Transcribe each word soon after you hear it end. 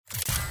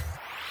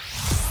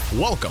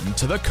Welcome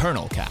to the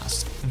Colonel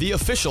Cast, the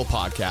official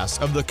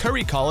podcast of the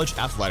Curry College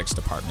Athletics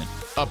Department,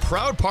 a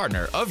proud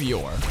partner of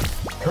your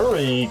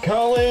Curry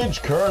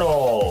College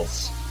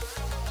Colonels.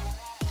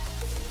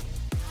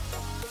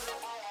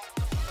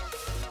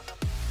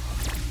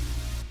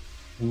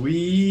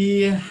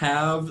 We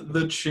have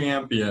the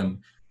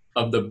champion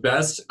of the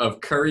best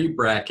of Curry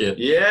bracket.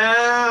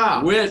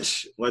 Yeah!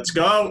 Which Let's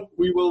go!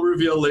 we will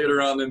reveal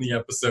later on in the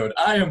episode.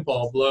 I am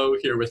Paul Blow,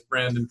 here with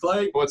Brandon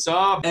Clay. What's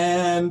up?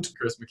 And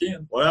Chris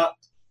McKeon. What up?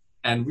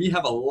 And we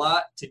have a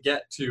lot to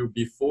get to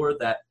before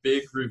that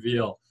big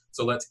reveal.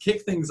 So let's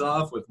kick things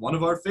off with one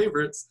of our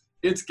favorites.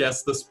 It's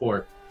Guess the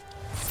Sport.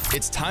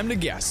 It's time to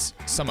guess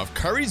some of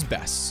Curry's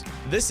best.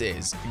 This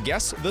is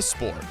Guess the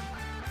Sport.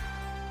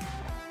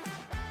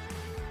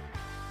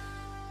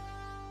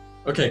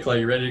 Okay, Clay,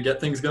 you ready to get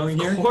things going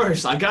here? Of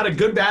course. I got a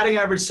good batting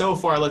average so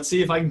far. Let's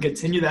see if I can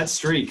continue that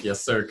streak.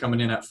 Yes, sir. Coming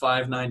in at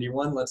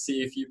 591. Let's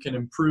see if you can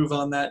improve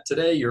on that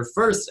today. Your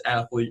first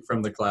athlete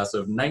from the class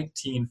of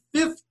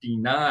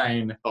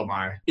 1959. Oh,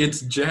 my.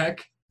 It's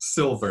Jack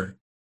Silver.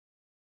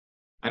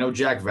 I know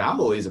Jack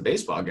Vavely is a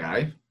baseball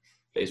guy.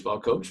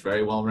 Baseball coach,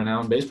 very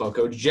well-renowned baseball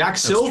coach. Jack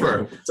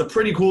Silver. True. It's a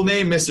pretty cool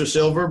name, Mr.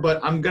 Silver,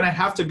 but I'm going to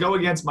have to go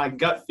against my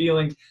gut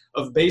feeling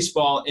of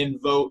baseball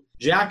and vote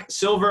Jack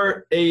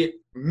Silver, a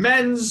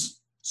men's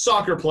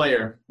soccer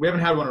player. We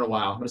haven't had one in a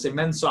while. I'm going to say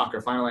men's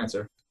soccer. Final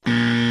answer.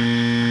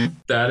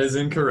 That is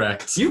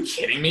incorrect. You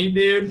kidding me,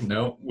 dude?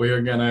 No,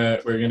 we're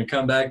gonna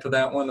come back to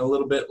that one a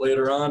little bit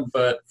later on,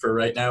 but for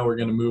right now, we're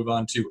gonna move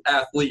on to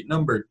athlete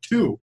number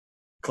 2.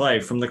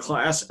 Clay, from the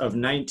class of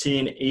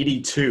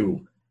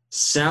 1982,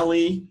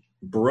 Sally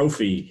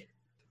Brophy.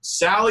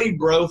 Sally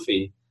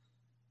Brophy.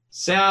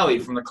 Sally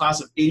from the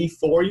class of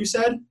 84, you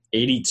said?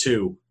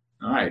 82.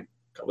 All right, a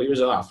couple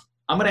years off.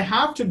 I'm going to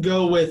have to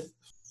go with,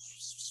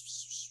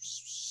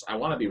 I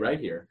want to be right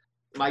here.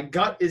 My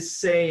gut is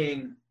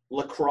saying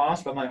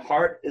lacrosse, but my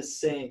heart is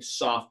saying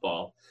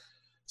softball.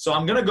 So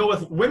I'm going to go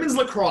with women's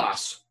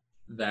lacrosse.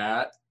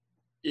 That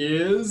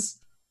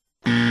is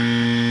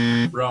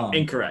wrong.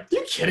 Incorrect. Are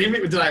you kidding me?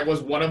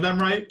 Was one of them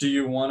right? Do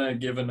you want to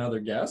give another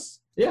guess?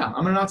 Yeah, I'm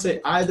going to not say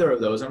either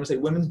of those. I'm going to say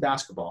women's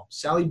basketball.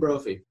 Sally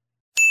Brophy.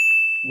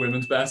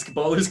 Women's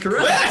basketball is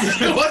correct.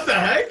 What the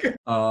heck?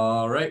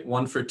 All right,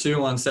 1 for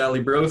 2 on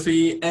Sally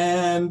Brophy,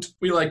 and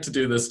we like to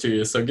do this to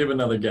you, so give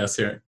another guess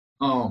here.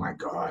 Oh, my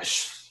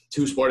gosh.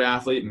 2-sport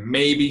athlete,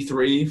 maybe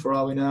 3 for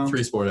all we know.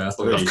 3-sport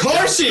athlete. Of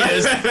course she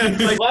is.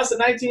 Like class of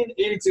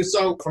 1982.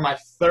 So for my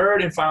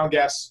third and final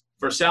guess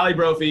for Sally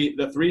Brophy,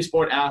 the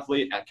 3-sport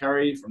athlete at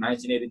Curry from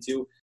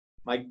 1982,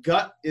 my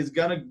gut is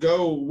gonna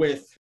go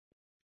with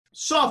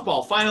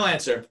softball. Final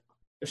answer.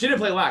 If she didn't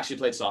play lax, she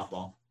played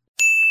softball.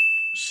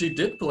 She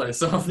did play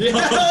softball.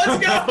 Yeah,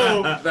 let's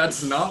go.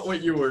 That's not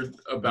what you were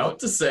about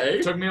to say.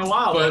 It took me a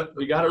while, but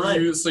we got it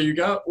right. So you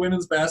got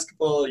women's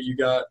basketball, you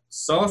got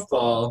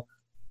softball,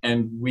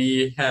 and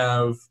we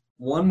have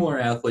one more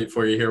athlete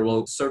for you here.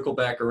 We'll circle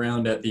back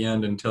around at the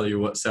end and tell you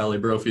what Sally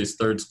Brophy's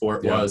third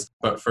sport was.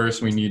 But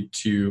first, we need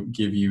to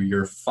give you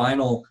your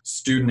final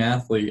student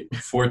athlete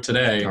for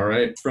today. All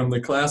right. From the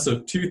class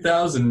of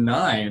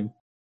 2009,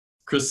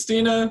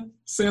 Christina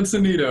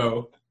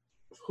Sansonito.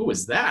 Who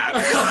is that?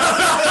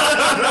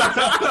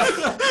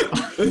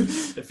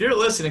 If you're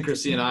listening,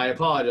 Christina, I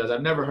apologize.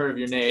 I've never heard of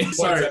your name.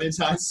 Sorry,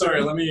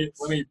 let me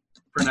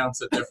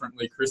pronounce it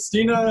differently.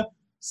 Christina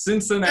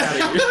Cincinnati.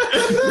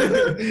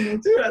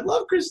 Dude, I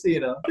love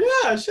Christina.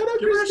 Yeah, shout out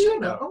Give her a Christina.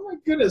 shout out. Oh my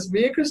goodness.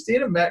 Me and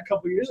Christina met a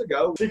couple years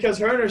ago because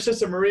her and her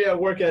sister Maria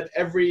work at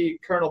every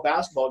Colonel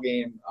basketball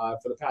game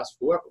for the past,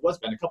 what's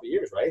been a couple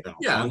years, right?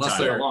 Yeah, unless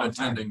time, they're a long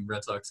attending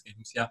Red Sox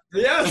games. Yeah.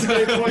 Yeah, that's a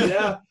great point.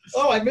 Yeah.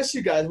 Oh, I miss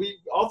you guys.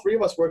 All three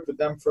of us worked with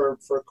them for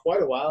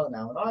quite a while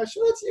now. And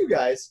shout out to you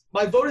guys.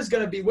 My vote is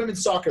going to be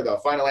women's soccer, though.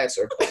 Final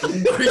answer. Are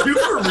you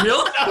for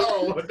real?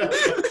 No.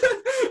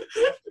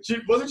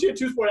 Wasn't she a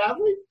 2-sport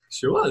athlete?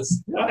 She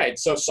was. All right,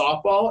 so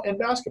softball and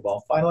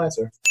basketball. Final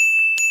answer.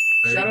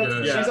 Very Shout out.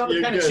 good. She's on the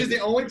you're pennant. good. She's the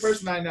only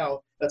person I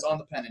know that's on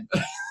the pennant.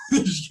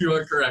 You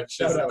are correct.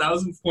 She's Shout a out.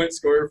 1,000-point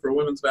scorer for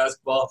women's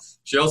basketball.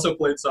 She also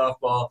played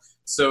softball.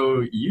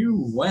 So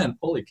you went,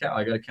 holy cow,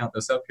 I got to count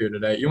this up here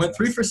today. You went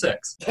 3 for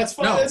 6. That's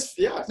fine. No.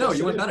 Yeah. No,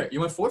 you went better.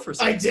 You went 4 for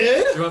 6. I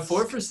did? You went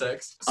 4 for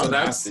 6. So I'm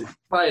that's nasty.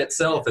 by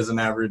itself is an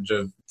average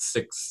of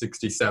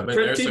 667 there.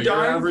 Pretty So your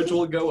darn average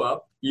will go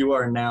up. You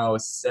are now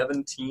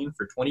 17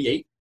 for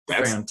 28.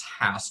 That's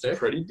fantastic.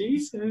 pretty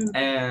decent.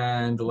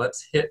 And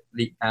let's hit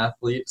the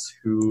athletes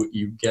who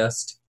you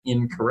guessed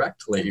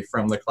incorrectly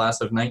from the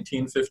class of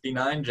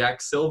 1959.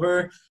 Jack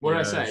Silver. What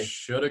did I say?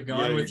 Should have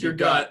gone Yeah, with your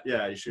gut.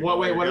 Yeah, you should. What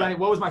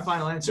was my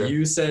final answer?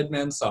 You said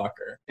men's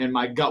soccer. And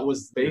my gut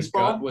was Your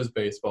baseball? gut was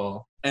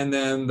baseball. And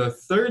then the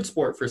third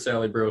sport for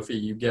Sally Brophy,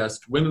 you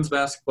guessed women's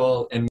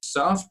basketball and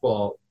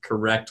softball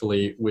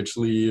correctly, which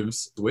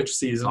leaves which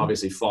season?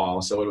 Obviously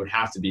fall, so it would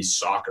have to be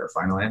soccer.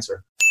 Final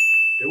answer.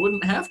 It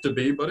wouldn't have to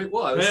be, but it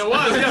was. It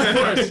was, yeah, of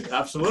course. Could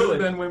Absolutely. have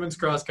been women's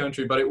cross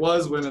country, but it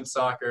was women's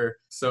soccer.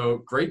 So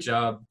great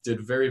job. Did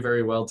very,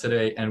 very well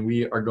today. And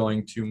we are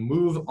going to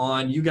move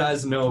on. You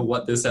guys know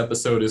what this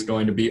episode is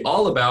going to be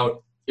all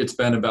about. It's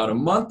been about a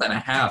month and a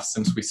half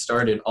since we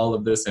started all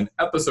of this in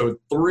episode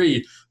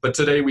 3. But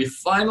today we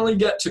finally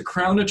get to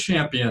crown a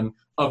champion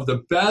of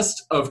the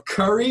Best of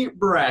Curry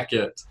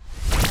bracket.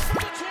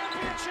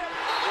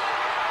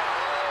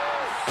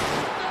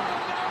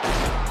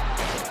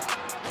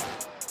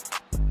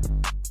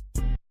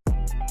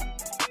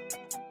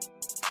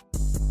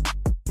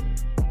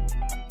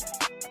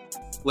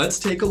 Let's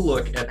take a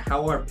look at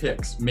how our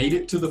picks made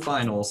it to the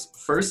finals.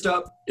 First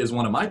up is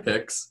one of my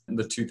picks,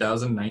 the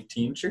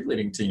 2019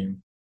 cheerleading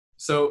team.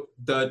 So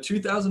the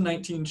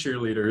 2019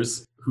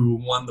 cheerleaders,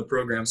 who won the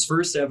program's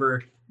first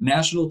ever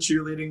National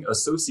Cheerleading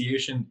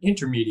Association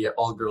Intermediate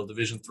All-Girl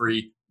Division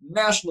III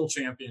National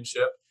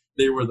Championship,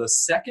 they were the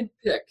second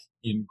pick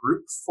in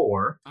Group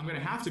 4. I'm going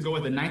to have to go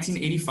with the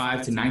 1985 to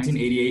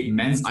 1988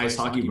 men's ice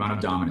hockey run of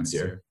dominance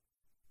here.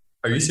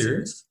 Are you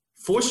serious?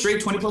 4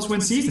 straight 20-plus win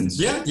seasons.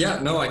 Yeah,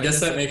 no, I guess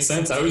that makes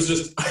sense. I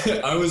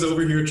was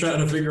over here trying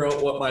to figure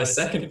out what my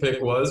second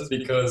pick was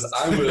because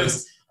I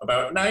was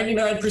about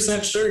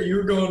 99% sure you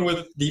were going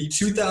with the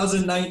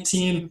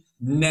 2019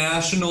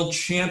 National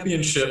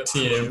Championship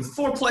team.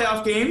 4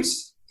 playoff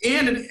games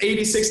and an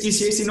 80-60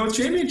 CAC North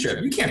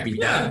Championship. You can't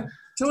beat that.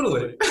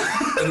 Totally.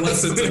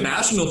 Unless it's a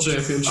national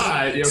championship. All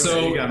right, okay,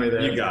 so you got me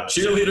there. You got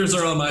it. cheerleaders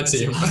are on my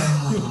team.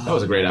 That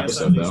was a great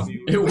episode, though.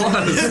 It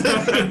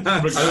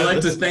was. I'd like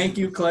to thank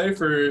you, Clay,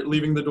 for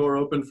leaving the door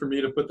open for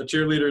me to put the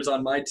cheerleaders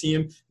on my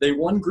team. They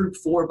won Group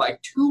 4 by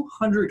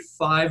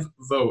 205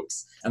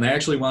 votes, and they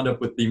actually wound up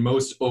with the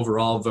most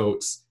overall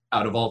votes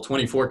out of all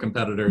 24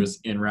 competitors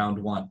in round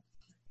 1.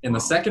 In the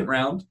second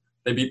round,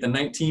 they beat the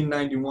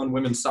 1991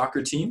 women's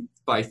soccer team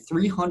by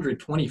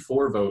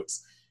 324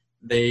 votes.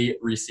 They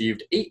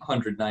received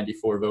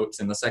 894 votes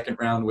in the second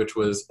round, which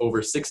was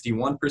over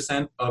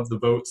 61% of the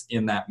votes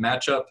in that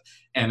matchup.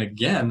 And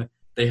again,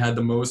 they had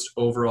the most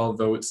overall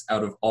votes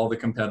out of all the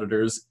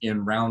competitors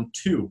in round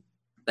 2.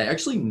 They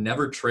actually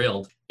never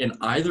trailed in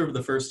either of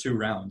the first 2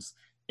 rounds.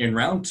 In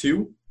round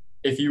 2,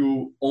 if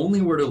you only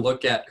were to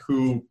look at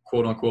who,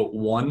 quote unquote,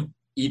 won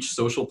each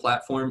social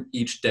platform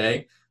each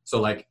day,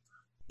 so like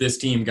this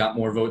team got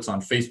more votes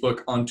on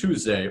Facebook on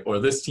Tuesday, or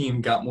this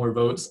team got more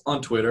votes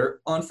on Twitter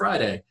on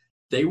Friday,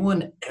 they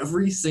won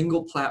every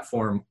single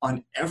platform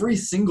on every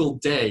single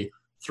day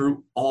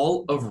through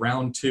all of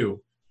round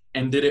 2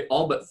 and did it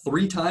all but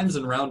 3 times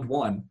in round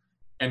 1.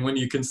 And when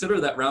you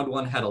consider that round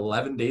 1 had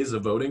 11 days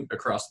of voting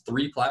across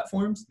 3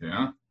 platforms,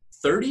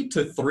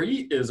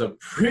 30-3 is a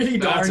pretty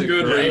darn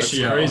good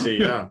ratio. That's crazy,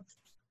 yeah.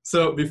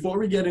 So before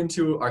we get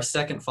into our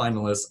second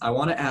finalist, I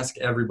want to ask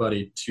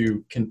everybody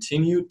to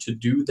continue to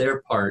do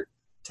their part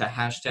to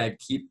hashtag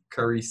keep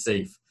Curry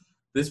safe.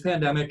 This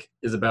pandemic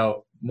is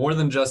about more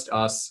than just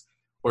us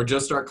or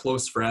just our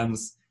close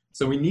friends.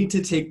 So we need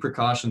to take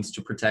precautions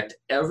to protect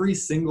every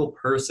single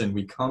person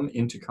we come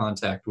into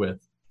contact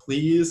with.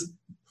 Please,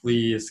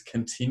 please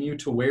continue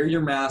to wear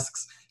your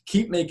masks,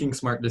 keep making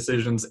smart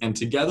decisions, and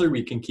together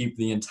we can keep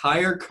the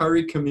entire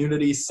Curry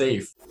community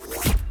safe.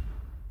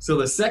 So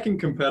the second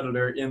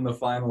competitor in the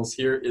finals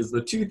here is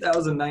the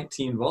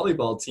 2019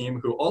 volleyball team,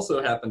 who also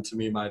happened to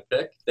be my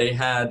pick. They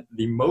had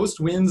the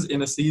most wins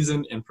in a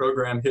season in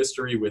program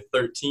history with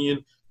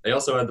 13. They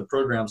also had the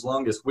program's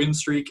longest win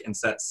streak and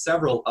set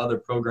several other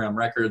program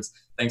records,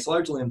 thanks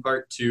largely in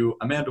part to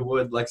Amanda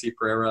Wood, Lexi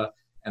Pereira,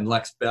 and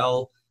Lex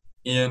Bell.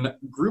 In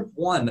Group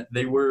 1,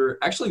 they were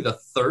actually the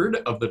third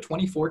of the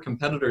 24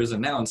 competitors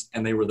announced,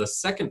 and they were the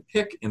second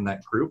pick in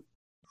that group.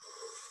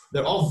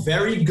 They're all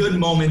very good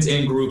moments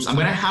in groups. I'm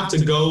going to have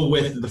to go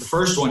with the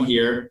first one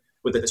here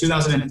with the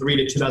 2003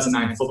 to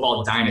 2009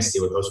 football dynasty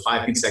with those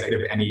 5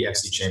 consecutive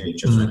NEFC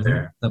championships right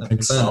there. That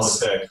makes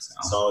sense.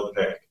 Solid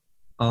pick.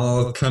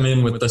 I'll come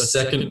in with the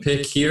second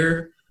pick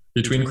here.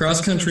 Between cross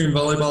country and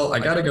volleyball, I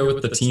got to go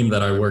with the team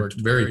that I worked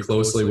very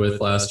closely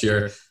with last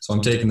year. So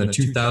I'm taking the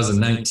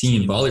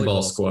 2019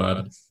 volleyball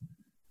squad.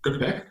 Good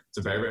pick. It's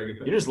a very, very good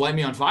pick. You just light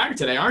me on fire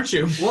today, aren't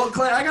you? Well,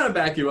 Clay, I got to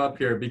back you up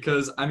here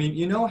because, I mean,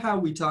 you know how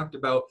we talked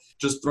about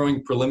just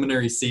throwing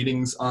preliminary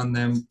seedings on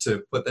them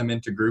to put them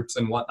into groups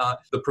and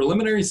whatnot? The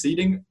preliminary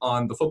seeding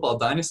on the football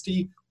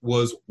dynasty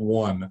was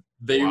 1.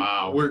 They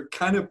were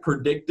kind of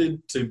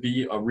predicted to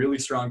be a really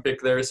strong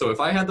pick there. So if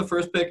I had the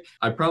first pick,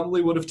 I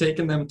probably would have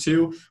taken them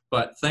too.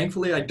 But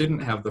thankfully, I didn't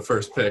have the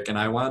first pick, and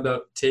I wound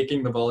up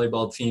taking the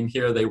volleyball team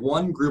here. They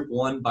won Group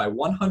 1 by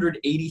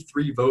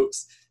 183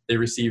 votes. They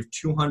received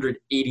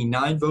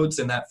 289 votes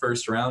in that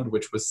first round,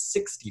 which was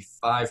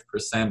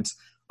 65%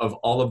 of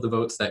all of the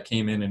votes that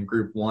came in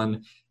Group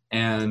 1.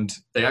 And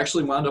they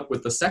actually wound up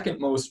with the second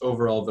most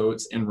overall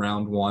votes in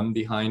round 1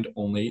 behind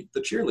only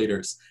the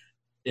cheerleaders.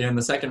 In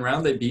the second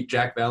round, they beat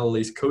Jack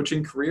Vallely's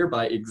coaching career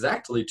by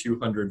exactly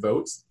 200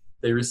 votes.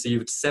 They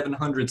received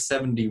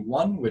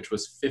 771, which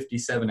was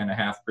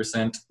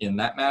 57.5% in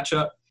that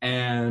matchup.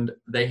 And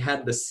they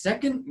had the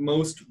second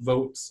most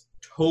votes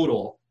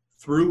total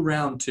through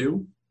round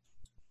 2,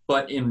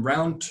 But in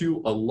round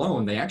 2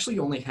 alone, they actually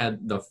only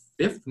had the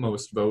 5th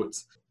most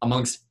votes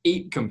amongst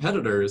 8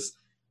 competitors.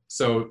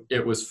 So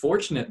it was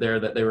fortunate there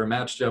that they were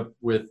matched up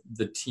with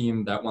the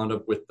team that wound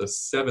up with the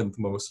 7th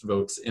most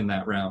votes in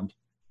that round.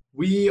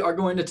 We are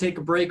going to take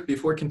a break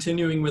before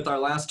continuing with our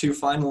last 2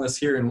 finalists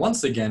here and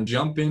once again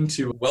jump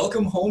into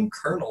Welcome Home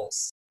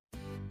Colonels.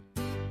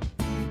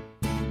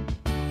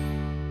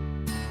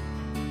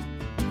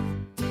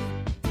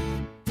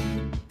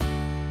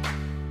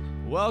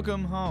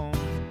 Welcome home.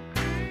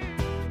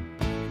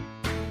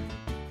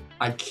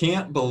 I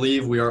can't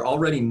believe we are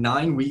already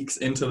 9 weeks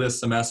into this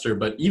semester,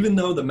 but even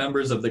though the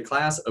members of the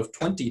class of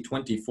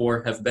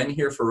 2024 have been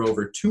here for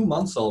over 2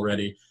 months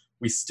already,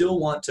 we still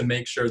want to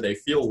make sure they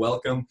feel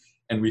welcome,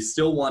 and we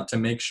still want to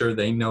make sure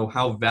they know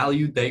how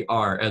valued they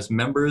are as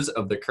members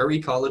of the Curry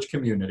College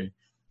community.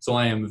 So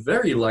I am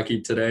very lucky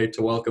today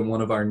to welcome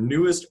one of our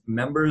newest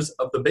members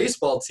of the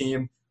baseball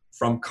team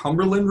from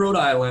Cumberland, Rhode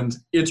Island.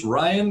 It's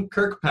Ryan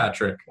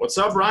Kirkpatrick. What's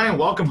up, Ryan?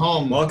 Welcome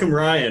home. Welcome,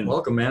 Ryan.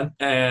 Welcome, man.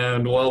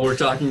 And while we're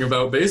talking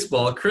about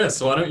baseball, Chris,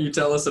 why don't you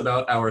tell us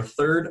about our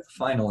 3rd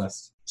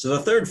finalist? So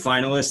the 3rd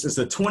finalist is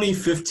the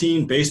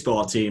 2015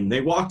 baseball team. They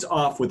walked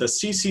off with a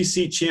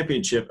CCC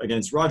championship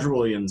against Roger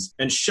Williams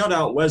and shut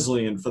out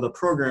Wesleyan for the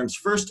program's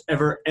first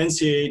ever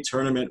NCAA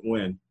tournament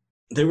win.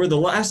 They were the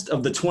last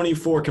of the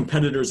 24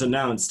 competitors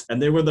announced,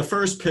 and they were the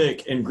first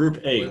pick in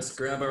Group 8. Let's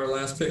grab our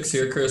last picks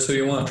here, Chris. Who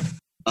you want?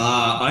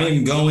 I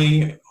am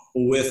going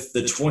with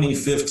the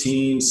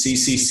 2015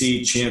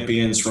 CCC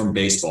champions from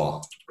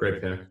baseball.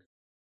 Great pick.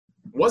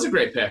 Was a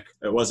great pick.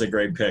 It was a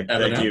great pick. Thank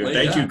you. Evidently,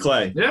 Thank yeah. you,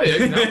 Clay.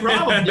 Yeah, no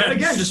problem. Yet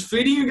again, just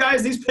feeding you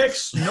guys these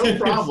picks, no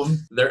problem.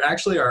 They're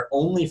actually our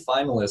only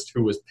finalist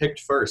who was picked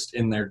first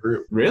in their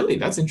group. Really?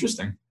 That's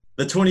interesting.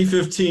 The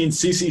 2015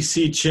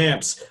 CCC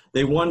champs,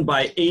 they won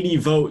by 80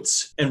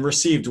 votes and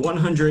received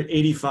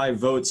 185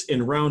 votes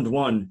in round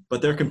 1,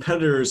 but their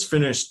competitors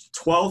finished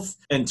 12th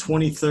and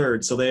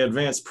 23rd, so they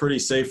advanced pretty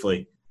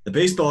safely. The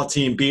baseball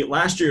team beat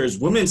last year's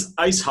women's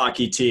ice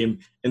hockey team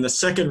in the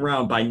 2nd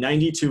round by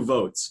 92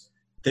 votes.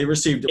 They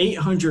received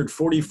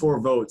 844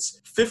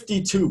 votes,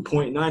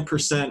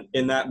 52.9%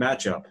 in that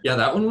matchup. Yeah,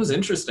 that one was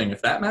interesting.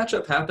 If that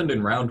matchup happened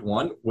in round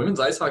 1,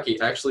 women's ice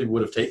hockey actually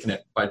would have taken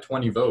it by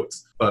 20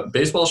 votes. But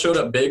baseball showed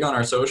up big on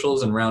our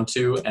socials in round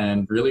 2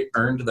 and really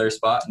earned their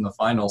spot in the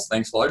finals,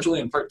 thanks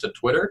largely in part to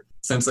Twitter,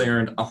 since they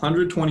earned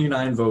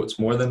 129 votes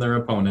more than their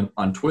opponent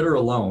on Twitter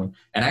alone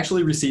and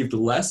actually received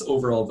less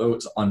overall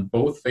votes on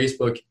both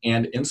Facebook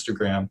and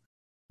Instagram.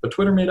 But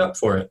Twitter made up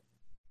for it.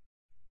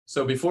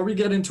 So before we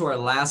get into our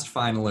last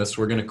finalist,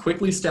 we're going to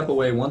quickly step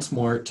away once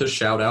more to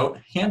shout out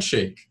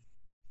Handshake.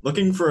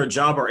 Looking for a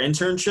job or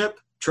internship?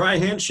 Try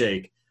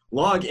Handshake.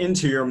 Log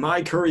into your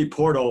MyCurry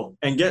portal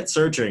and get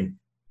searching.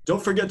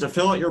 Don't forget to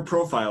fill out your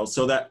profile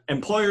so that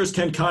employers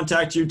can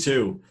contact you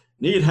too.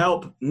 Need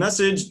help?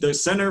 Message the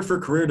Center for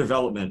Career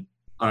Development.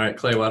 All right,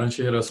 Clay, why don't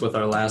you hit us with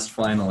our last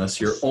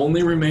finalist, your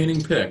only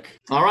remaining pick?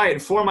 All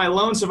right, for my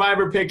lone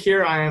survivor pick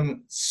here, I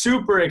am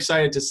super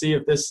excited to see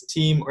if this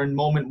team or in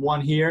moment 1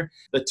 here.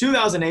 The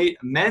 2008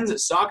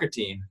 men's soccer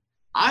team.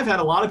 I've had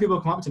a lot of people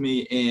come up to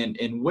me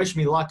and wish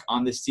me luck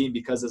on this team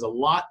because there's a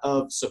lot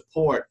of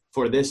support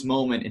for this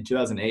moment in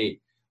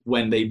 2008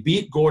 when they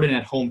beat Gordon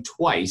at home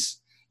twice,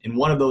 and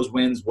one of those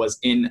wins was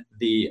in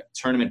the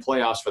tournament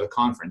playoffs for the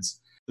conference.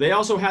 They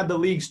also had the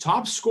league's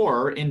top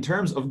scorer in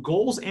terms of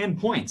goals and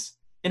points.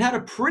 It had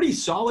a pretty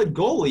solid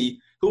goalie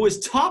who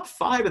was top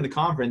 5 in the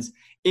conference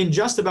in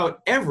just about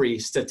every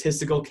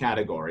statistical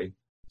category.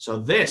 So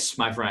this,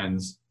 my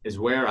friends, is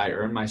where I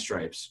earned my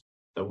stripes.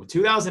 The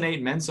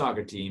 2008 men's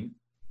soccer team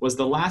was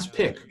the last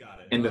pick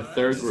in the 3rd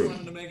group. I just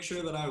wanted to make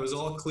sure that I was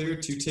all clear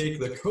to take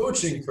the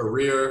coaching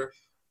career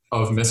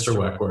of Mr.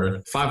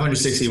 Weckworth.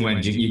 560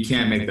 wins. You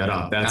can't make that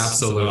up.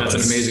 Absolutely. That's an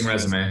amazing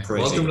resume.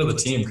 Welcome to the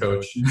team,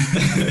 Coach.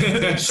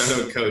 Shout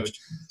out, Coach.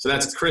 So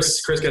that's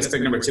Chris. Chris gets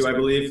pick number 2, I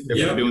believe, if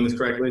we're doing this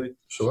correctly.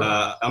 Sure.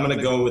 I'm going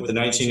to go with the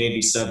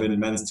 1987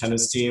 men's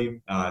tennis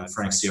team,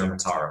 Frank Sierra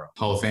Mataro.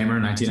 Hall of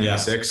Famer,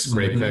 1996. Yeah.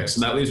 Great pick. So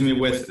that leaves me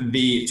with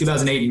the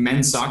 2008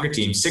 men's soccer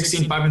team,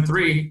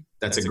 16-5-3.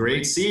 That's a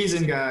great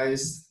season,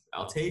 guys.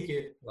 I'll take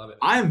it. Love it.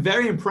 I am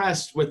very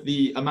impressed with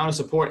the amount of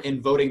support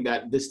in voting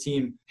that this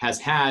team has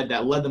had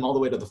that led them all the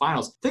way to the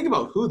finals. Think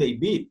about who they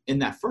beat in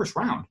that first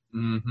round.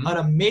 Mm-hmm. An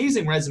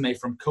amazing resume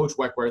from Coach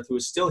Weckworth, who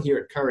is still here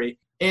at Curry,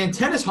 and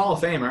tennis Hall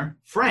of Famer,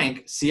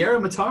 Frank Sierra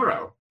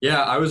Mataro.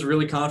 Yeah, I was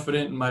really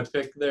confident in my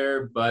pick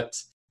there, but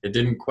it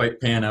didn't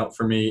quite pan out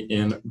for me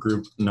in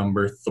group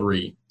number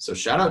 3. So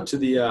shout out to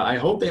the, I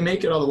hope they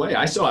make it all the way.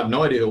 I still have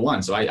no idea who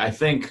won, so I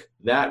think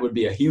that would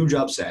be a huge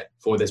upset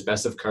for this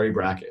Best of Curry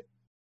bracket.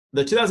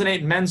 The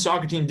 2008 men's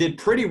soccer team did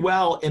pretty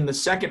well in the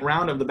 2nd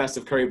round of the Best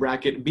of Curry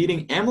bracket,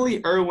 beating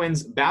Emily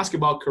Irwin's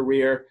basketball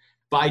career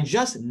by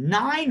just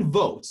 9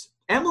 votes.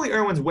 Emily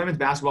Irwin's women's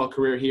basketball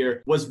career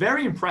here was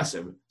very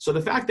impressive. So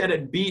the fact that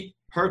it beat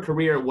her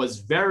career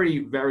was very,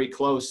 very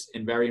close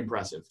and very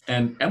impressive.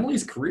 And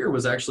Emily's career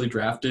was actually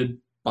drafted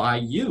by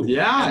you.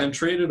 Yeah. And then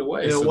traded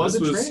away. It so was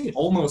this a was trade.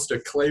 almost a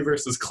Clay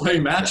versus Clay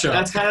matchup.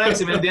 That's kind of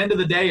nice. I mean, at the end of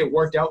the day, it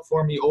worked out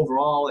for me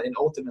overall, and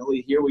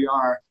ultimately, here we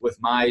are with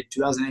my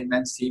 2008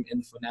 men's team in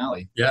the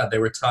finale. Yeah, they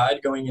were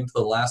tied going into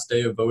the last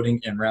day of voting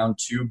in round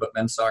 2, but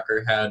men's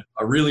soccer had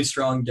a really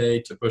strong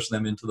day to push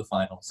them into the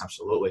finals.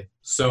 Absolutely.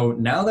 So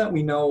now that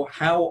we know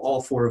how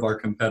all 4 of our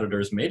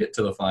competitors made it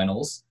to the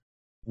finals,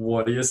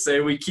 what do you say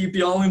we keep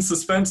y'all in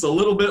suspense a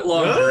little bit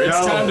longer?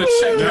 It's time to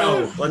check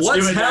out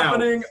what's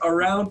happening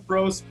around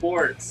pro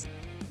sports.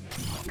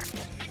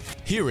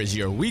 Here is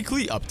your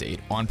weekly update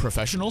on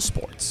professional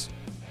sports.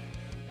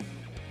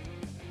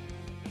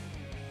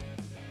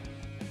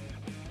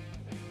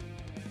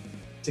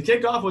 To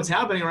kick off what's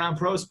happening around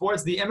pro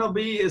sports, the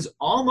MLB is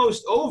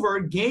almost over.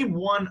 Game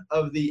 1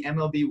 of the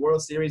MLB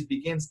World Series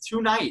begins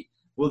tonight.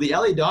 Will the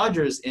LA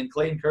Dodgers and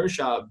Clayton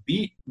Kershaw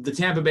beat the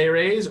Tampa Bay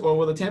Rays, or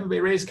will the Tampa Bay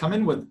Rays come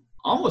in with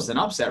almost an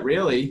upset,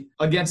 really,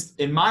 against,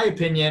 in my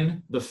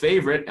opinion, the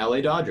favorite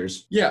LA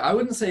Dodgers? Yeah, I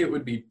wouldn't say it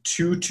would be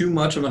too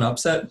much of an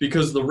upset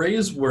because the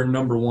Rays were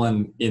number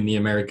 1 in the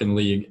American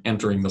League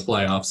entering the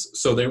playoffs.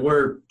 So they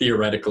were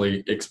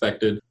theoretically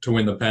expected to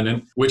win the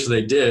pennant, which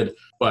they did.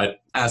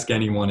 But ask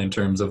anyone in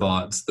terms of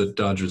odds, the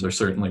Dodgers are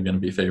certainly going to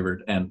be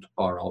favored and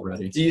are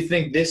already. Do you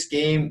think this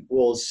game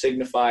will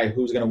signify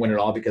who's going to win it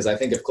all? Because I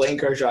think if Clayton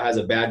Kershaw has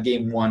a bad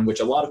game 1,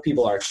 which a lot of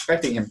people are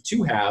expecting him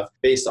to have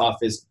based off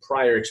his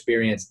prior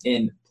experience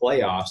in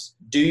playoffs,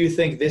 do you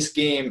think this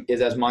game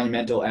is as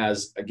monumental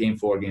as a game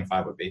 4 or game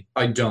 5 would be?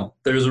 I don't.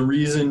 There's a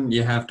reason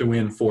you have to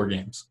win 4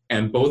 games.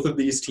 And both of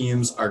these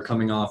teams are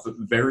coming off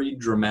very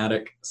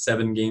dramatic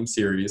 7-game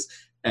series.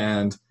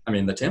 And, I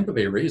mean, the Tampa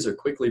Bay Rays are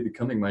quickly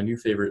becoming my new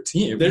favorite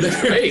team. They're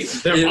great.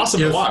 They're awesome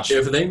to watch.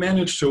 If they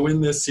manage to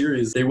win this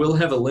series, they will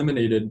have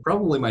eliminated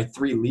probably my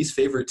 3 least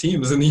favorite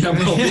teams in the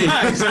MLB.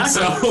 Yeah,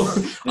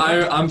 exactly.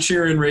 So I'm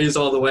cheering Rays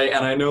all the way.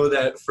 And I know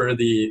that for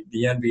the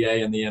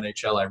NBA and the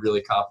NHL, I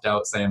really copped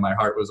out saying my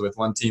heart was with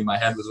one team, my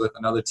head was with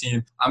another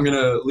team. I'm going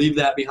to leave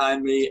that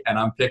behind me, and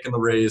I'm picking the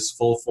Rays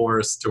full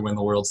force to win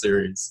the World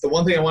Series. The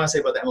one thing I want to say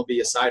about the MLB,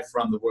 aside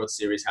from the World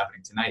Series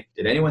happening tonight,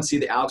 did anyone see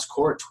the Alex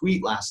Cora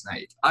tweet last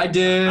night? I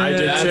did.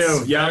 That's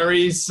too. Yeah.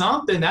 very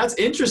something. That's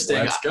interesting.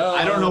 Let's go.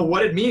 I don't know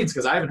what it means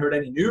because I haven't heard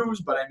any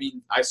news, but I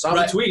mean, I saw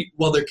the tweet.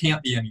 Well, there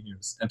can't be any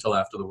news until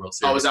after the World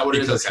Series. Oh, is that what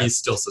it is? Because Okay. he's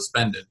still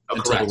suspended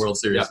until correct. the World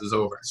Series Yep. is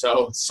over.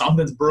 So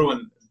something's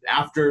brewing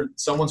after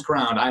someone's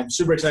crowned. I'm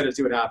super excited to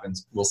see what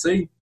happens. We'll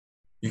see.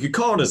 You could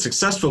call it a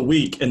successful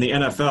week in the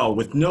NFL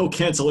with no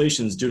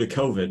cancellations due to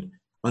COVID.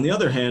 On the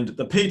other hand,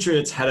 the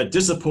Patriots had a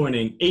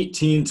disappointing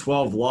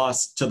 18-12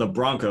 loss to the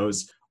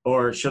Broncos,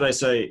 or should I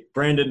say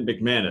Brandon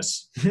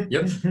McManus.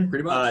 Yep,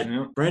 pretty much.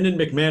 Brandon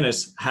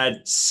McManus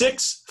had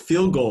 6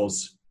 field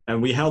goals,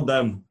 and we held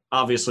them,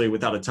 obviously,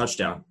 without a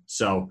touchdown.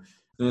 So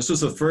this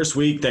was the first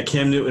week that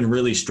Cam Newton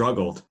really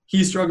struggled.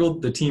 He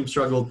struggled. The team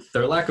struggled.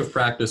 Their lack of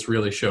practice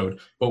really showed.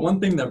 But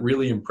one thing that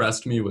really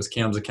impressed me was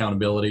Cam's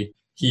accountability.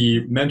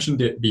 He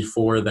mentioned it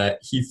before that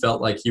he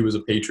felt like he was a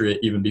Patriot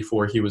even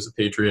before he was a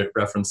Patriot,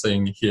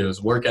 referencing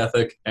his work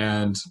ethic.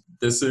 And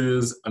this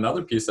is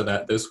another piece of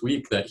that this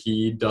week, that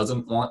he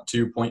doesn't want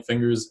to point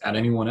fingers at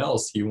anyone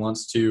else. He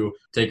wants to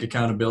take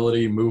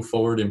accountability, move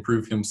forward,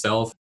 improve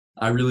himself.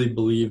 I really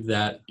believe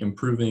that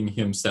improving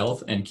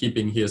himself and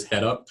keeping his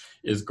head up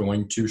is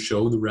going to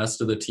show the rest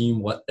of the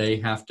team what they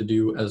have to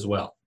do as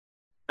well.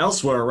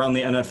 Elsewhere around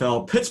the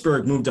NFL,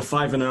 Pittsburgh moved to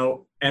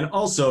 5-0, and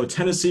also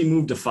Tennessee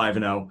moved to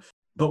 5-0.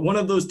 But one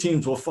of those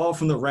teams will fall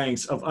from the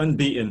ranks of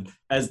unbeaten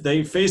as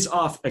they face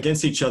off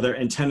against each other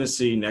in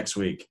Tennessee next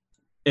week.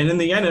 And in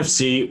the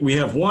NFC, we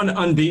have one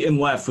unbeaten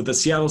left with the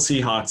Seattle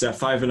Seahawks at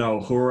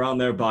 5-0, who are on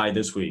their bye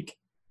this week.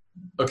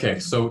 Okay,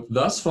 so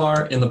thus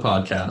far in the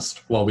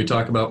podcast, while we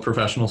talk about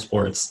professional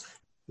sports,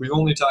 we've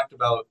only talked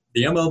about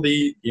the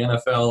MLB, the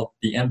NFL,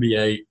 the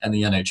NBA, and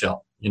the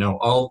NHL. You know,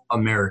 all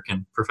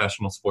American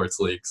professional sports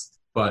leagues.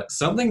 But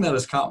something that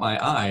has caught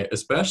my eye,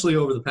 especially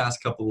over the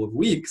past couple of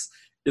weeks,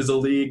 is a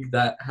league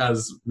that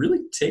has really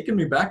taken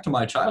me back to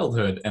my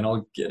childhood. And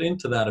I'll get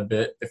into that a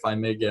bit if I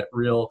may get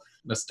real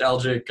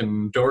nostalgic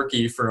and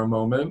dorky for a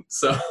moment.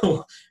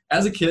 So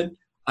as a kid,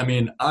 I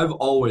mean, I've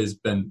always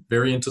been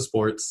very into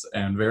sports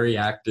and very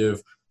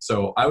active.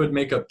 So I would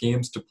make up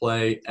games to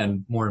play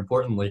and, more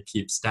importantly,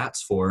 keep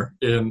stats for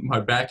in my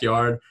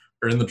backyard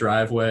or in the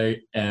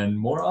driveway. And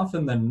more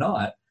often than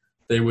not,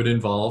 they would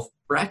involve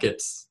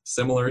brackets,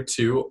 similar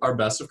to our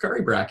Best of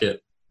Curry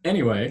bracket.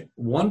 Anyway,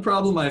 one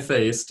problem I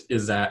faced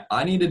is that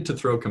I needed to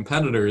throw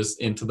competitors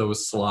into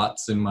those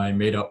slots in my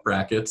made-up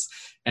brackets.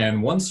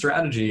 And one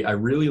strategy I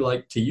really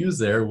liked to use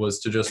there was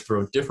to just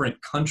throw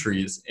different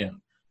countries in.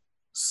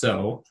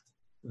 So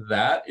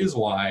that is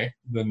why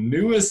the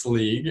newest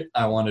league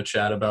I want to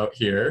chat about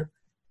here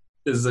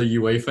is the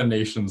UEFA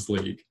Nations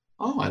League.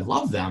 Oh, I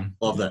love them.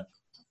 Love that.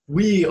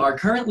 We are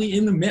currently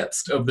in the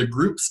midst of the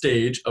group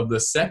stage of the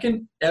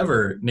second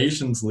ever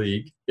Nations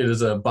League. It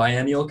is a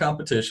biennial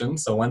competition,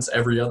 so once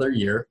every other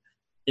year.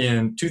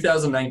 In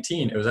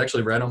 2019, it was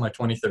actually right on my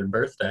 23rd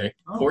birthday,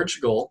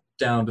 Portugal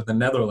downed the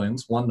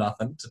Netherlands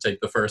 1-0 to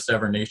take the first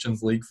ever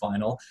Nations League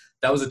final.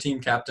 That was a team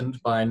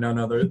captained by none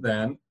other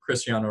than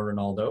Cristiano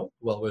Ronaldo.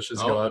 Well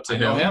wishes go out to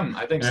him. I know him.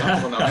 I think some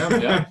people know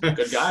him. Yeah,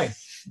 good guy.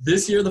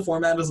 This year, the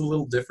format is a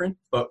little different,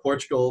 but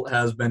Portugal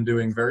has been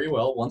doing very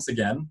well once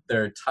again.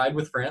 They're tied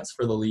with France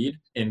for the lead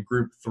in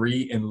Group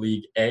 3 in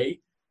League A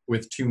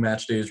with 2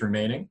 match days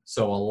remaining.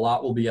 So a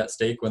lot will be at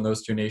stake when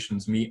those two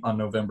nations meet on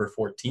November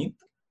 14th.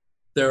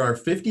 There are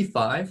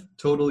 55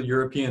 total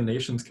European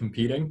nations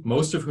competing,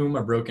 most of whom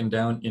are broken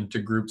down into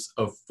groups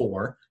of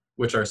 4,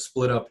 which are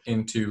split up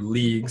into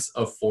leagues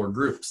of 4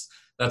 groups.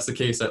 That's the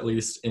case at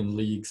least in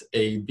leagues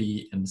A,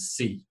 B, and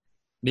C.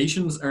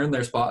 Nations earn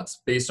their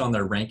spots based on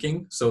their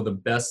ranking, so the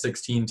best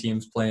 16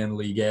 teams play in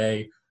League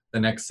A, the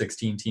next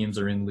 16 teams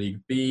are in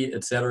League B,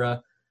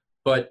 etc.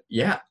 But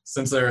yeah,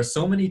 since there are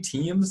so many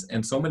teams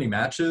and so many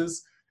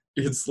matches,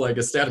 it's like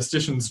a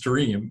statistician's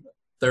dream.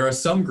 There are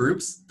some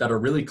groups that are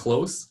really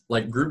close,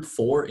 like Group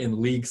 4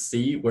 in League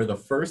C, where the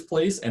first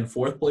place and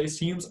fourth place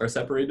teams are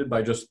separated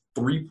by just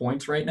 3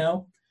 points right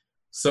now.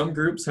 Some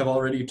groups have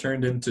already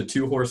turned into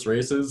 2-horse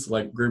races,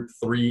 like Group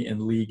 3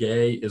 in League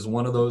A is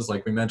one of those,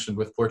 like we mentioned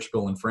with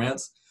Portugal and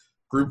France.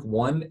 Group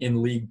 1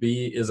 in League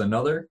B is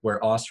another,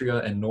 where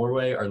Austria and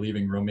Norway are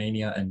leaving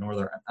Romania and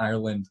Northern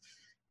Ireland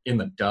in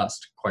the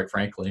dust, quite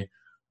frankly.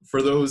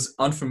 For those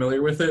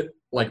unfamiliar with it,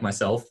 like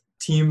myself,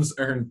 teams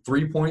earn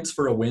 3 points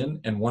for a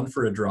win and 1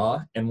 for a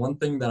draw. And one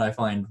thing that I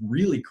find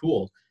really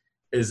cool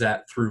is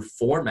that through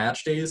 4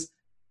 match days,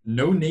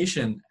 no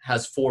nation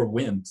has 4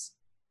 wins.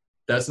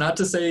 That's not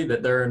to say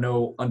that there are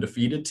no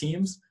undefeated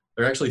teams.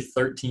 There are actually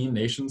 13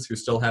 nations who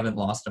still haven't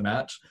lost a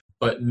match,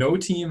 but no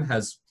team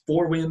has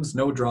 4 wins,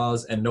 no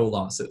draws, and no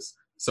losses.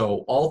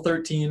 So all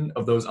 13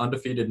 of those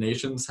undefeated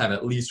nations have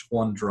at least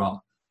 1 draw.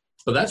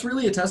 So that's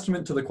really a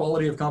testament to the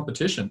quality of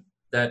competition,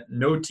 that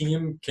no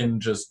team can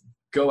just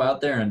go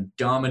out there and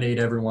dominate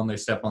everyone they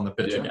step on the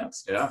pitch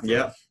against.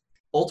 Yeah.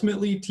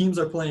 Ultimately, teams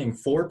are playing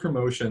for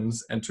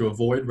promotions and to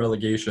avoid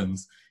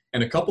relegations,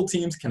 and a couple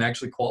teams can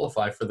actually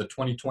qualify for the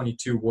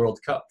 2022 World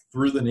Cup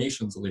through the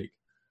Nations League.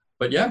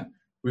 But yeah,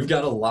 we've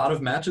got a lot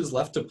of matches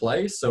left to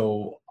play,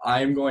 so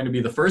I'm going to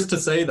be the first to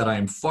say that I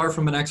am far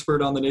from an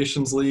expert on the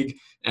Nations League,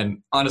 and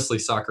honestly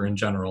soccer in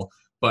general.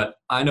 But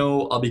I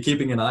know I'll be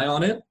keeping an eye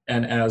on it,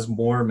 and as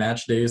more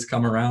match days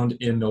come around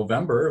in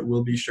November,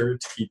 we'll be sure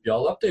to keep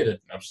y'all updated.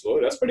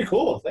 Absolutely. That's pretty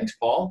cool. Thanks,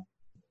 Paul.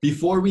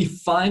 Before we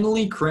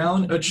finally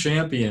crown a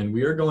champion,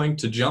 we are going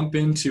to jump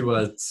into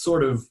a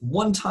sort of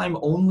one-time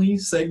only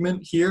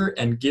segment here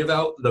and give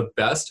out the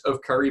Best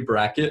of Curry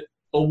Bracket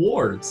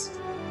awards.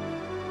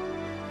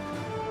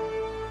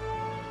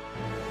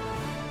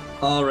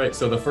 All right,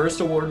 so the first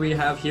award we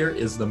have here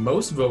is the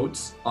most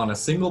votes on a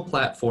single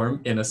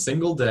platform in a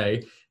single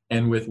day.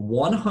 And with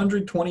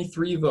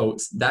 123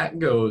 votes, that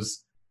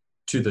goes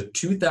to the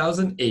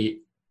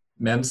 2008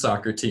 men's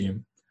soccer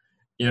team.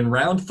 In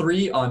round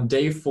 3 on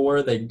day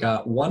 4, they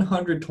got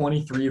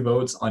 123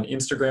 votes on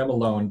Instagram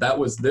alone. That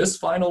was this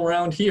final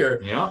round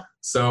here. Yeah.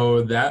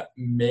 So that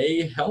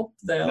may help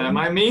them. That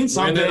might mean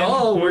something. Win it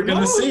all. We're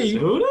going to see.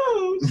 Who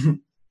knows?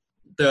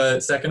 The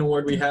second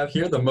award we have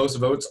here, the most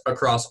votes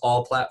across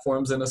all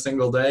platforms in a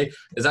single day,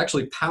 is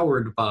actually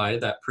powered by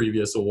that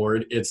previous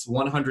award. It's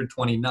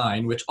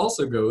 129, which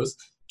also goes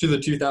to the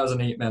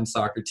 2008 men's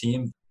soccer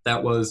team.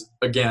 That was,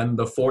 again,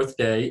 the 4th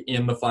day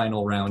in the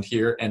final round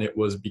here, and it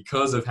was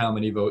because of how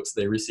many votes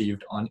they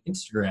received on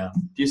Instagram.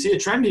 Do you see a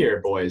trend here,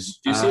 boys?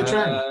 Do you see a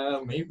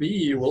trend?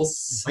 Maybe. We'll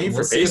see if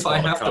baseball I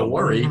have to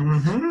worry.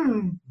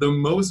 Mm-hmm. The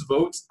most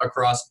votes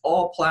across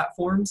all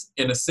platforms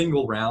in a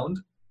single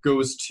round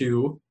goes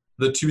to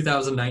the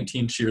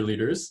 2019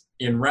 cheerleaders.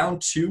 In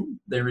round 2,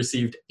 they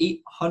received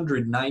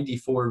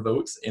 894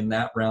 votes in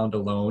that round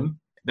alone.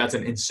 That's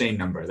an insane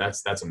number.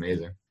 That's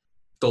amazing.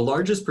 The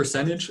largest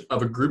percentage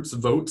of a group's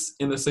votes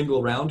in a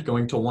single round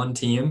going to one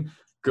team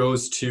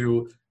goes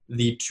to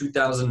the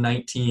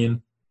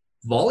 2019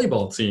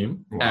 volleyball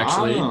team. Wow.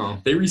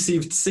 Actually, they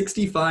received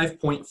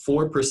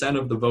 65.4%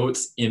 of the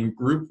votes in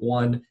Group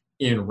 1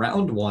 in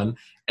round 1.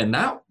 And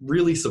that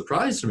really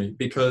surprised me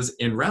because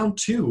in round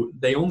 2,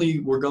 they only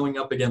were going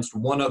up against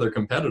one other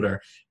competitor.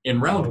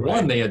 In round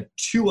 1, they had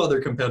 2 other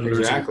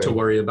competitors to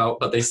worry about,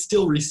 but they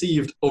still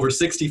received over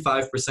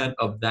 65%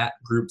 of that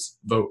group's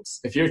votes.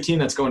 If you're a team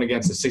that's going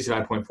against a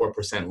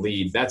 65.4%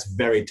 lead, that's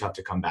very tough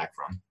to come back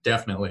from.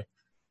 Definitely.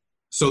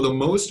 So the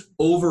most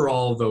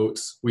overall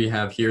votes we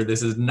have here,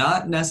 this is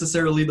not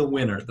necessarily the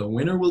winner. The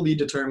winner will be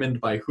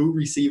determined by who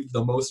received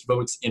the most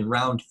votes in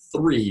round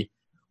 3,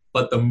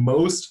 but the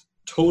most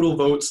total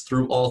votes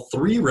through all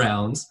 3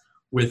 rounds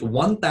with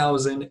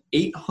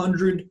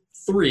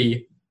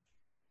 1,803.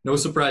 No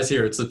surprise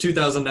here. It's the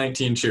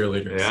 2019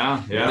 cheerleaders.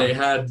 Yeah. They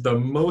had the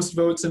most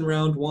votes in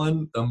round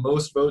 1, the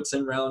most votes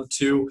in round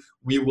 2.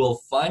 We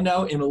will find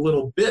out in a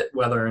little bit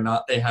whether or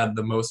not they had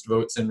the most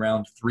votes in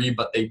round 3,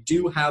 but they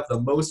do have the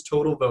most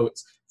total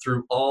votes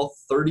through all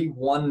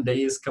 31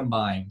 days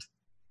combined.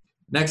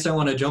 Next, I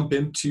want to jump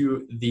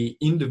into the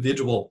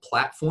individual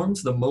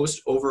platforms. The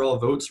most overall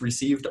votes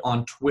received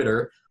on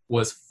Twitter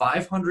was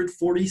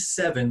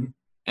 547,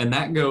 and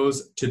that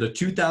goes to the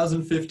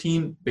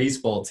 2015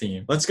 baseball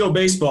team. Let's go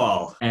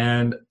baseball.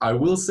 And I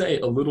will say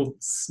a little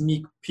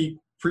sneak peek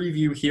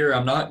preview here.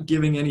 I'm not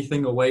giving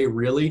anything away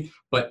really,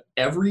 but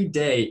every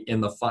day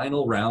in the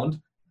final round,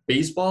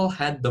 baseball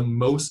had the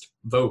most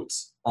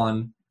votes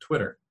on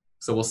Twitter.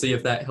 So we'll see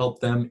if that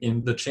helped them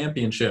in the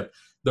championship.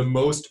 The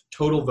most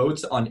total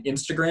votes on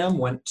Instagram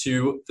went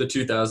to the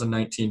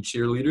 2019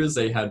 cheerleaders.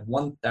 They had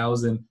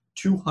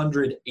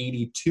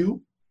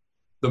 1,282.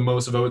 The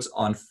most votes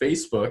on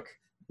Facebook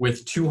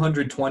with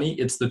 220.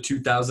 It's the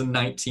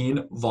 2019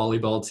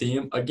 volleyball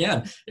team.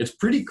 Again, it's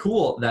pretty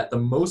cool that the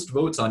most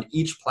votes on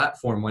each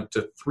platform went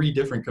to 3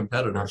 different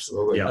competitors.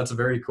 Absolutely. Yeah. That's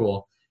very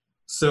cool.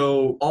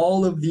 So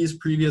all of these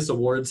previous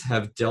awards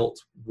have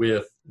dealt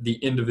with the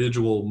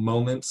individual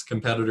moments,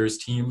 competitors,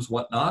 teams,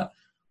 whatnot.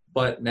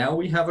 But now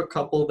we have a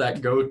couple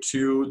that go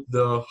to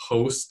the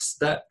hosts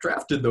that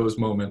drafted those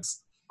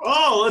moments.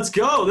 Oh, let's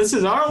go. This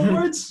is our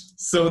awards?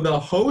 So the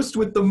host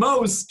with the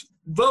most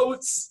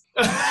votes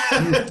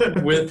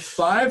with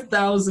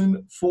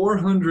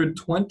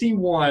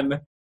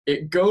 5,421,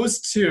 it goes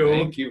to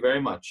Thank you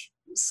very much.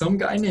 some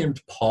guy named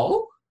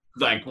Paul.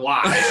 Like,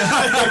 why?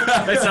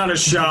 That's not a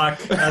shock.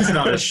 That's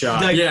not a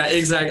shock. Yeah,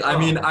 exactly. I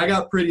mean, I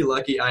got pretty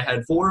lucky. I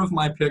had 4 of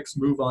my picks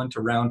move on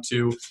to round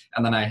 2,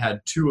 and then I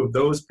had 2 of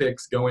those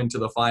picks go into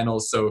the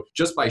finals. So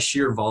just by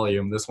sheer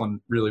volume, this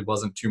one really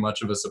wasn't too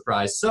much of a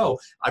surprise. So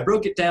I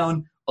broke it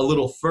down a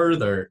little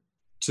further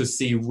to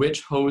see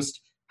which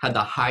host had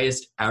the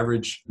highest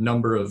average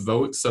number of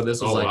votes. So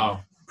this was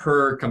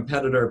per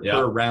competitor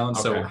per round.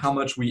 Okay. So how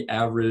much we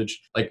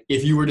average, like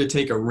if you were to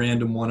take a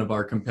random one of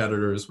our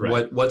competitors,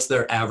 what's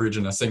their average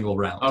in a single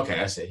round? Okay,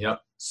 I see.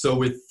 Yep. So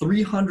with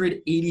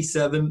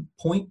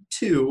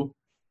 387.2,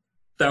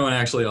 that one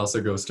actually also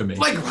goes to me.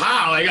 Like,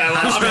 wow. Like,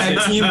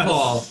 Hashtag Team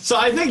Paul. So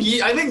I think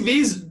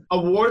these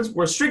awards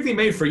were strictly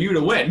made for you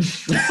to win.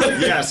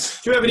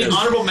 Yes. Do you have any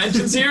honorable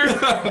mentions here?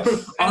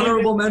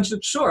 Honorable mention?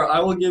 Sure.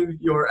 I will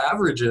give your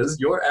averages,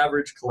 your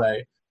average,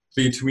 Clay,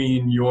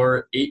 between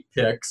your 8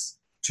 picks,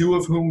 2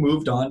 of whom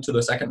moved on to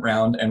the second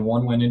round and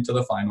 1 went into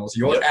the finals.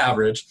 Your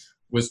average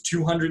was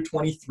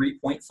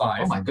 223.5.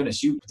 Oh my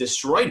goodness, you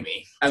destroyed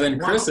me. And then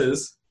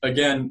Chris's,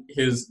 again,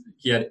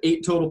 he had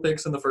 8 total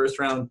picks in the first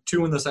round,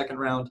 2 in the second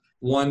round,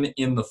 1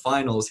 in the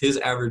finals. His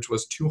average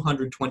was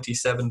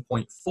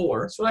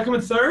 227.4. So I come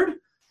in third?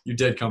 You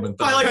did come in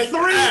third. By like 3?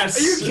 Yes.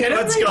 Are you kidding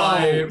Let's me?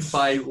 go.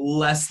 By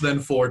less than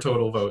 4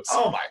 total votes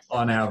Oh my.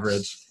 on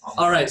average. Oh,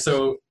 All right,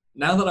 so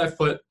now that I've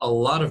put a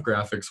lot of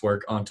graphics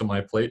work onto my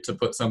plate to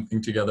put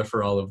something together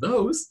for all of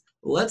those,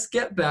 let's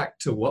get back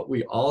to what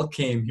we all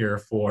came here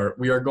for.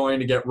 We are going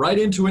to get right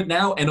into it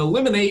now and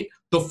eliminate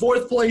the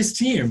 4th place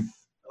team.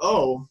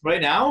 Oh,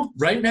 right now?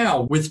 Right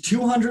now, with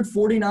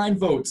 249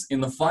 votes in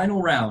the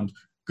final round,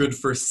 good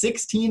for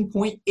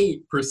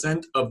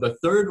 16.8% of the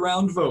third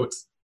round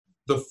votes,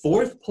 the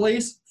 4th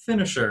place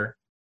finisher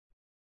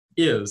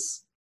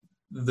is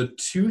the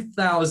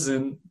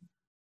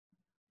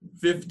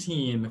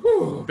 2015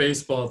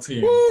 baseball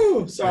team.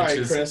 Woo! Sorry,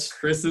 which is Chris.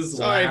 Chris's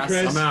Sorry, last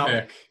Chris. I'm out.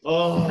 pick.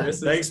 Oh, Chris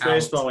is Thanks, out.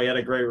 baseball. We had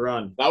a great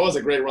run. that was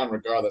a great run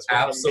regardless.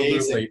 What an Absolutely.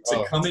 amazing-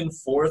 To come in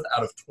 4th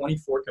out of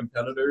 24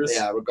 competitors.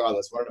 Yeah,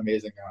 regardless. What an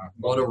amazing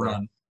What a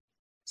run.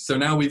 So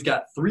now we've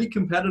got 3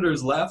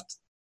 competitors left,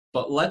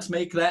 but let's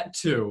make that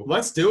 2.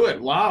 Let's do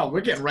it. Wow,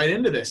 we're getting right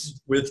into this.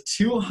 With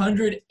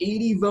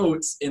 280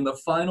 votes in the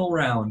final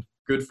round,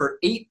 good for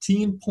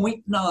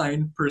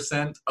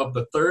 18.9% of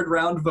the third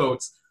round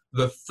votes,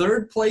 the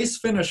 3rd place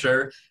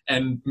finisher,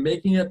 and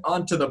making it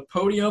onto the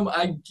podium,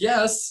 I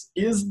guess,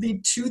 is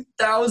the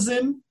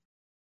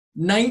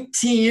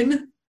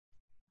 2019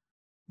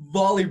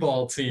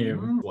 volleyball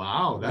team,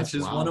 Wow, that's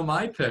which is one of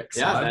my picks.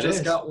 Yeah, I've that just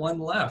is. got one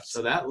left.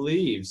 So that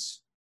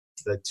leaves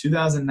the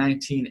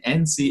 2019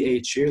 NCAA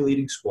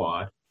cheerleading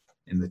squad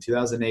in the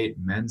 2008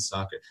 men's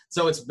soccer.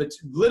 So it's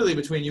literally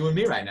between you and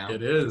me right now.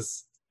 It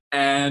is.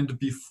 And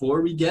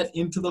before we get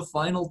into the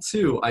final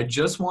 2, I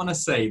just want to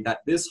say that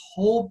this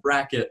whole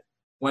bracket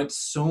went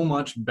so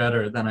much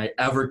better than I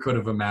ever could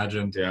have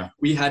imagined. Yeah.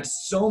 We had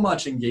so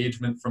much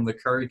engagement from the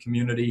Curry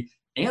community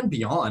and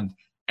beyond,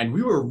 and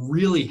we were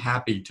really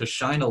happy to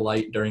shine a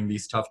light during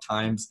these tough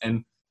times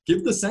and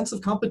give the sense of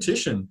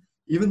competition.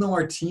 Even though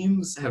our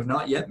teams have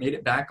not yet made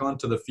it back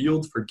onto the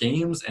field for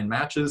games and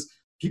matches,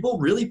 people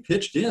really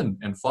pitched in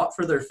and fought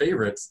for their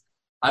favorites.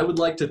 I would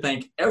like to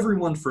thank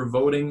everyone for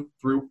voting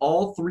through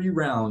all 3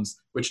 rounds,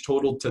 which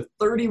totaled to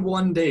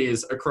 31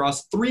 days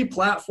across 3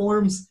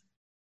 platforms.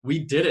 We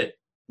did it.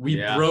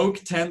 We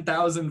broke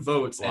 10,000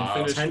 votes and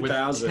finished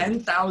 10,000. with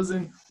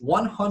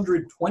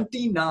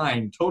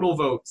 10,129 total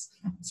votes.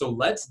 So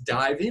let's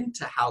dive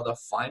into how the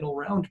final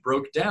round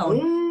broke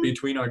down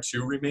between our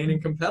 2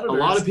 remaining competitors. A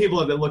lot of people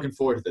have been looking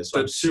forward to this. So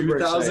the I'm super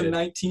excited.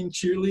 2019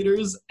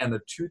 cheerleaders and the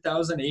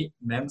 2008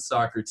 men's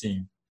soccer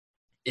team.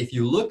 If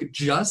you look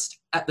just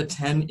at the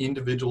 10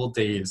 individual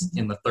days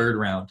in the third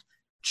round,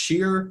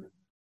 cheer,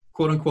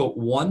 quote unquote,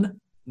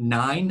 won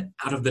 9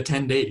 out of the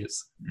 10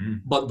 days.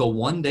 But the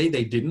one day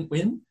they didn't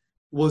win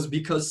was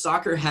because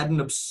soccer had an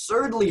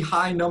absurdly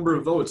high number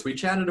of votes. We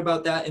chatted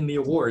about that in the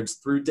awards.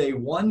 Through day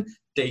 1,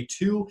 day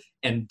 2,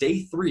 and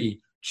day 3,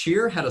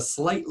 cheer had a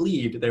slight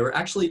lead. They were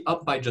actually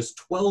up by just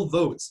 12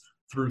 votes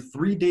through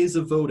 3 days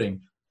of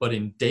voting. But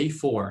in day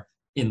 4,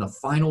 in the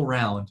final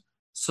round,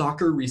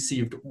 soccer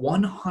received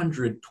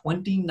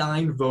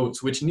 129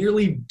 votes, which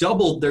nearly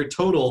doubled their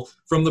total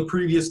from the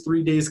previous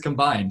 3 days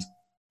combined.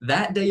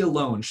 That day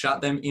alone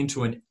shot them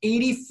into an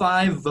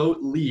 85-vote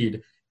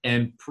lead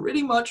and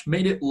pretty much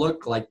made it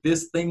look like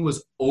this thing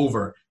was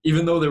over,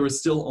 even though there was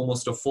still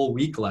almost a full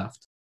week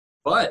left.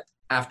 But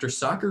after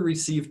soccer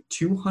received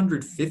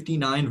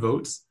 259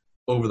 votes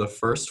over the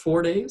first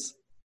 4 days,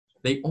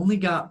 they only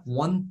got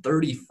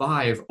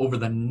 135 over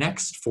the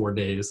next 4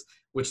 days,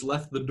 which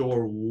left the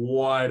door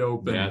wide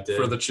open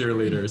for the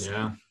cheerleaders.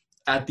 Yeah.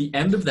 At the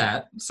end of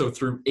that, so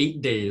through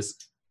 8 days,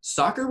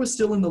 soccer was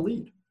still in the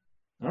lead.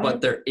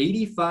 But their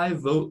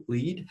 85-vote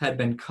lead had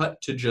been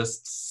cut to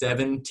just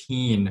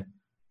 17.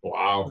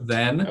 Wow.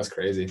 Then, that's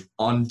crazy.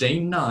 On day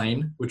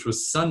 9, which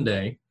was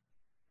Sunday,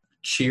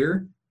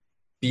 cheer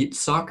beat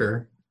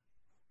soccer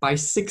by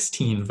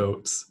 16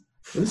 votes.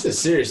 This is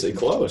seriously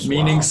close.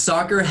 Meaning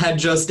soccer had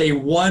just a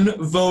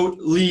 1-vote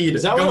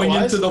lead going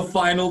into the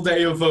final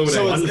day of voting.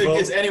 So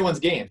it's anyone's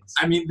game.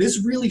 I mean,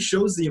 this really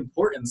shows the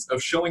importance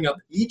of showing up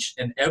each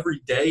and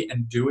every day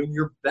and doing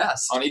your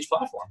best. On each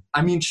platform.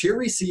 I mean, cheer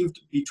received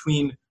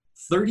between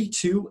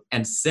 32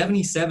 and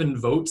 77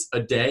 votes a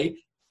day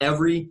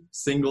every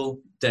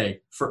single day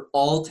for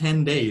all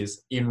 10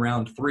 days in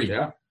round 3.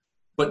 Yeah.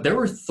 But there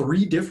were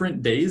 3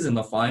 different days in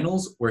the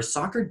finals where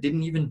soccer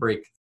didn't even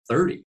break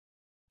 30.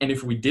 And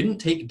if we didn't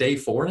take day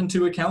 4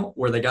 into account,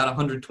 where they got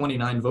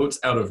 129 votes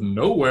out of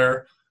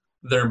nowhere,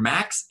 their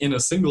max in a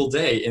single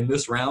day in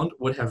this round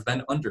would have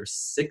been under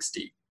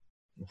 60.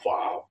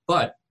 Wow.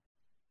 But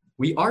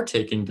we are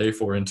taking day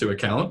 4 into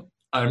account.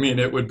 I mean,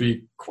 it would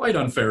be quite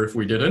unfair if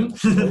we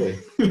didn't. Really?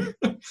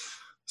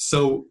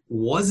 So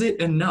was it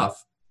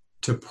enough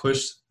to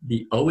push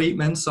the 08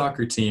 men's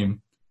soccer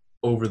team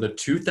over the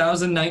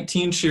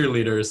 2019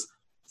 cheerleaders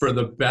for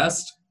the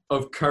Best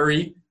of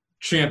Curry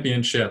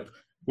Championship?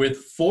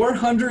 With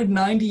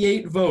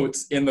 498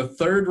 votes in the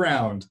 3rd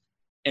round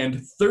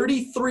and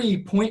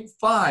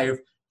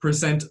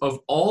 33.5% of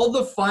all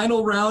the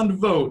final round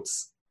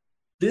votes,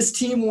 this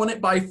team won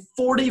it by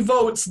 40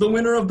 votes. The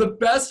winner of the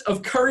Best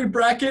of Curry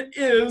bracket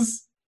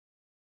is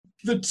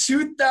the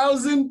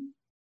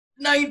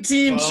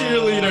 2019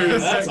 cheerleaders.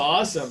 That's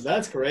awesome.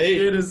 That's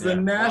great. It is the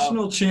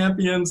national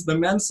champions. The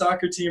men's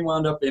soccer team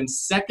wound up in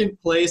 2nd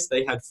place.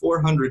 They had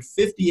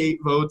 458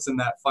 votes in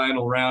that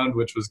final round,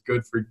 which was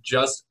good for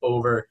just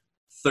over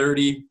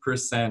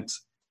 30%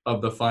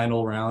 of the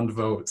final round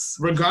votes.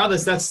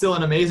 Regardless, that's still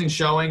an amazing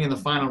showing in the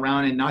final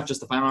round, and not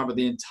just the final round, but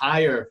the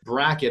entire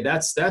bracket.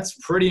 That's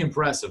pretty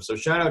impressive. So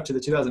shout out to the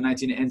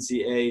 2019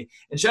 NCAA,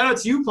 and shout out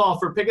to you, Paul,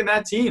 for picking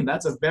that team.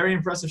 That's a very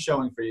impressive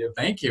showing for you.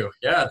 Thank you.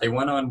 Yeah, they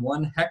went on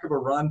one heck of a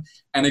run.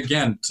 And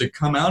again, to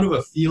come out of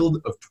a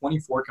field of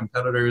 24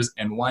 competitors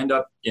and wind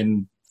up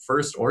in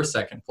 1st or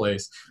 2nd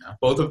place,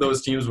 both of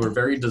those teams were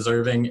very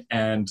deserving,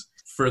 and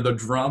for the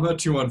drama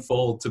to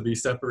unfold to be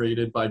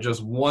separated by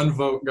just 1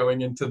 vote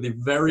going into the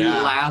very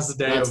last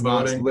day of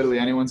voting. That's literally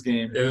anyone's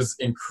game. It was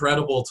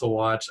incredible to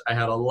watch. I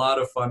had a lot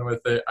of fun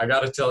with it. I got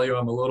to tell you,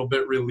 I'm a little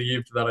bit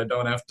relieved that I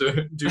don't have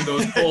to do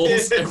those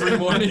polls every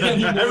morning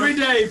anymore. Every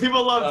day.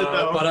 People loved it,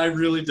 though. But I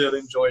really did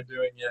enjoy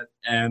doing it.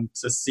 And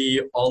to see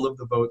all of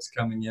the votes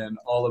coming in,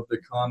 all of the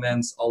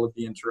comments, all of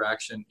the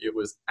interaction, it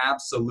was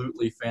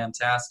absolutely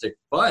fantastic.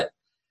 But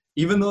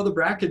even though the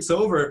bracket's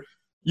over,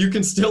 you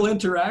can still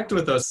interact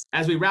with us.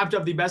 As we wrapped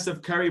up the Best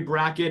of Curry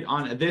bracket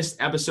on this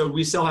episode,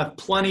 we still have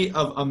plenty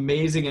of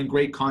amazing and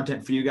great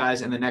content for you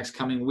guys in the next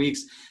coming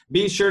weeks.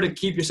 Be sure to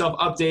keep yourself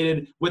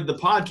updated with the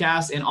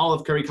podcast and all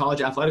of Curry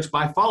College Athletics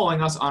by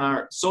following us on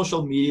our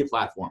social media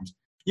platforms.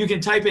 You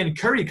can type in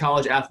Curry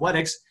College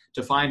Athletics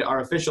to find our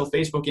official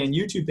Facebook and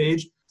YouTube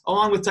page,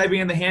 along with typing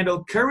in the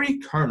handle Curry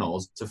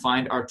Colonels to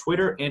find our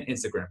Twitter and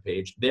Instagram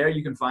page. There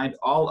you can find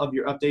all of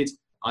your updates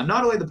on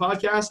not only the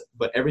podcast,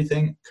 but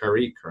everything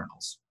Curry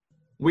Colonels.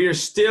 We are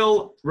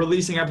still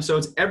releasing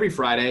episodes every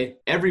Friday,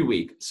 every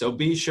week. So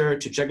be sure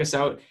to check us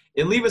out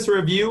and leave us a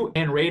review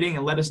and rating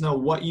and let us know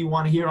what you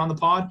want to hear on the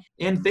pod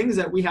and things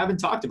that we haven't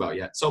talked about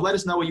yet. So let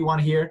us know what you want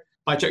to hear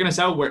by checking us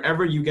out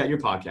wherever you get your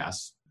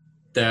podcasts.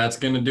 That's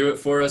going to do it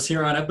for us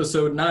here on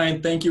episode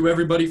 9. Thank you,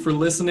 everybody, for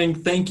listening.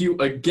 Thank you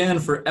again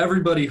for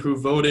everybody who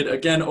voted.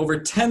 Again, over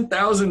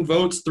 10,000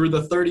 votes through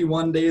the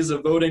 31 days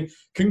of voting.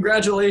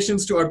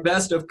 Congratulations to our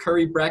Best of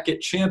Curry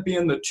bracket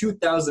champion, the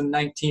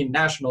 2019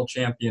 national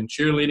champion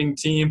cheerleading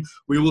team.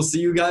 We will see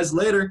you guys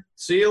later.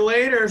 See you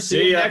later.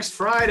 See you next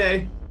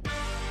Friday.